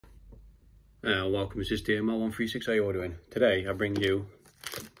Welcome, this is DML136. How are you all doing? Today I bring you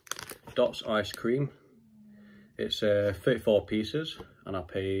Dots ice cream. It's 34 pieces and I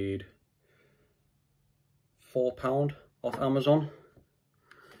paid £4 off Amazon.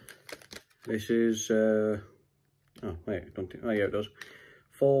 This is, oh wait, don't think, oh yeah it does,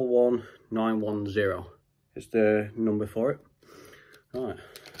 41910 is the number for it. Right,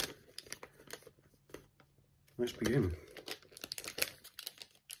 let's begin.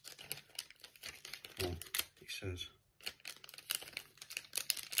 Oh, he says,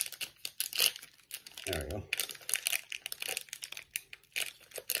 there we go.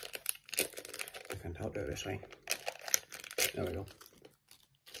 I can't help it this way. There we go.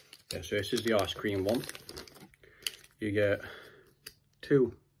 Yeah, so this is the ice cream one. You get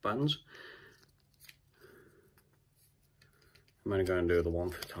 2 bands. I'm only going to do the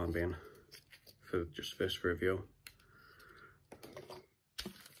one for the time being, for just this review.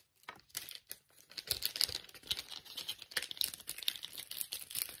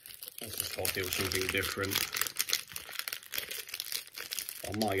 I just thought it was something different.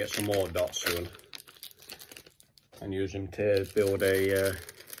 I might get some more dots soon and use them to build a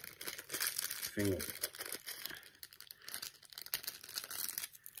thing.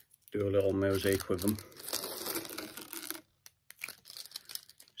 Do a little mosaic with them.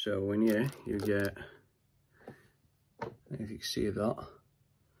 So in here you get, if you can see that,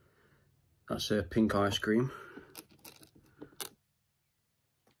 that's a pink ice cream,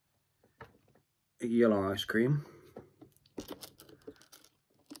 a yellow ice cream,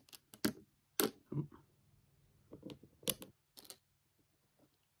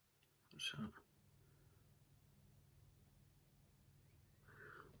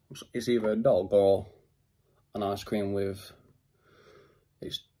 it's either a dog or an ice cream with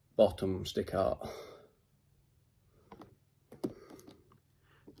its bottom stick out.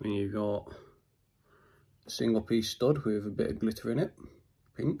 Then you've got a single piece stud with a bit of glitter in it,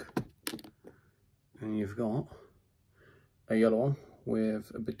 pink. And you've got a yellow one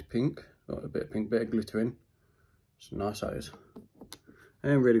with a bit of pink, got a bit of pink, bit of glitter in. It's nice that is. I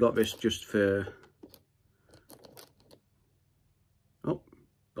haven't really got this just for, oh,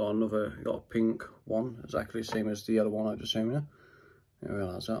 got a pink one, exactly the same as the yellow one I just shown you. I didn't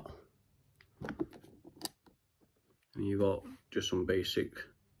realise that. And you got just some basic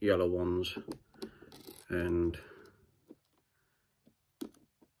yellow ones and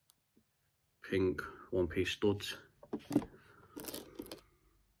pink one-piece studs.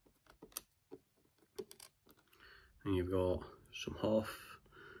 And you've got some half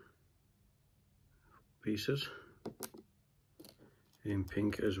pieces in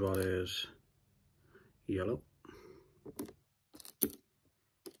pink as well as yellow.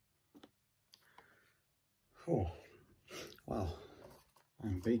 Oh, wow,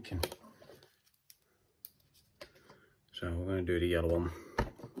 I'm baking. So we're going to do the yellow one,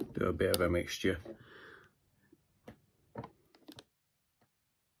 do a bit of a mixture.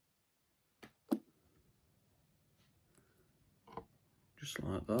 Just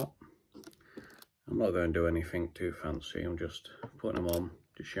like that. I'm not going to do anything too fancy, I'm just putting them on,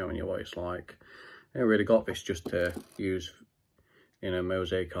 just showing you what it's like. I ain't really got this just to use in a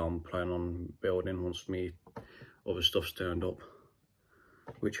mosaic I'm planning on building once me other stuff's turned up,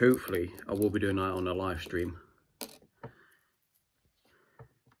 which hopefully I will be doing that on a live stream.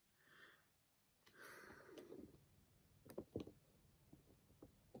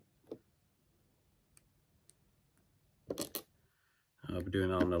 I'll be doing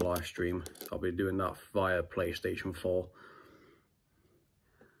that on a live stream. I'll be doing that via PlayStation 4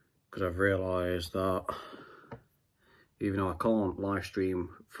 because I've realised that even though I can't live stream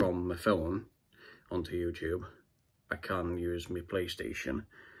from my phone onto YouTube, I can use my PlayStation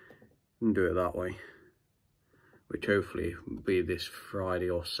and do it that way, which hopefully will be this Friday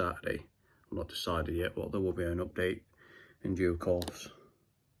or Saturday. I'm not decided yet, but there will be an update in due course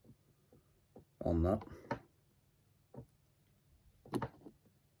on that.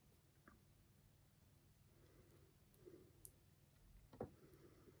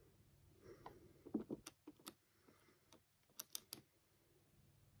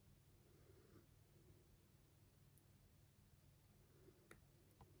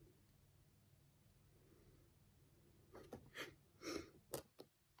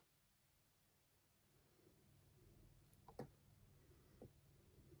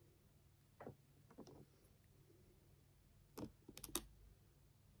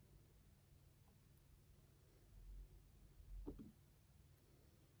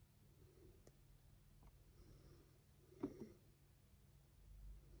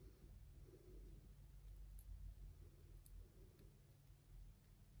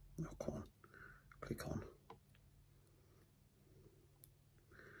 click on.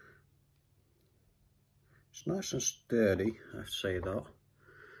 It's nice and sturdy, I have to say that.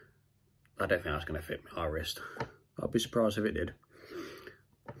 I don't think that's going to fit my wrist. I'd be surprised if it did.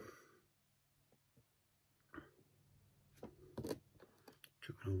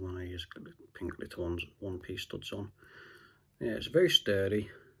 Chucking all one of these pink little ones, one-piece studs on. Yeah, it's very sturdy.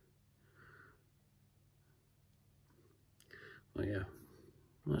 But yeah,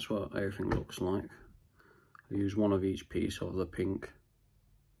 that's what everything looks like. I use one of each piece of the pink.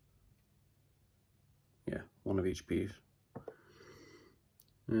 Yeah, one of each piece.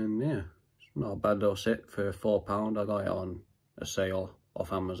 And yeah, it's not a bad little set for £4. I got it on a sale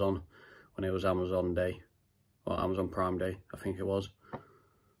off Amazon when it was Amazon Day, or Amazon Prime Day, I think it was.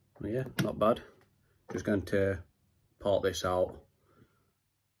 But yeah, not bad. Just going to part this out.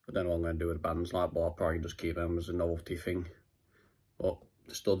 I don't know what I'm going to do with the bands like, but I'll probably just keep them as a novelty thing. But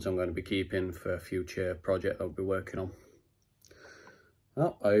the studs I'm going to be keeping for a future project I'll be working on.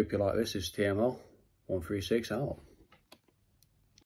 Well, I hope you like this. This is TML 136 out.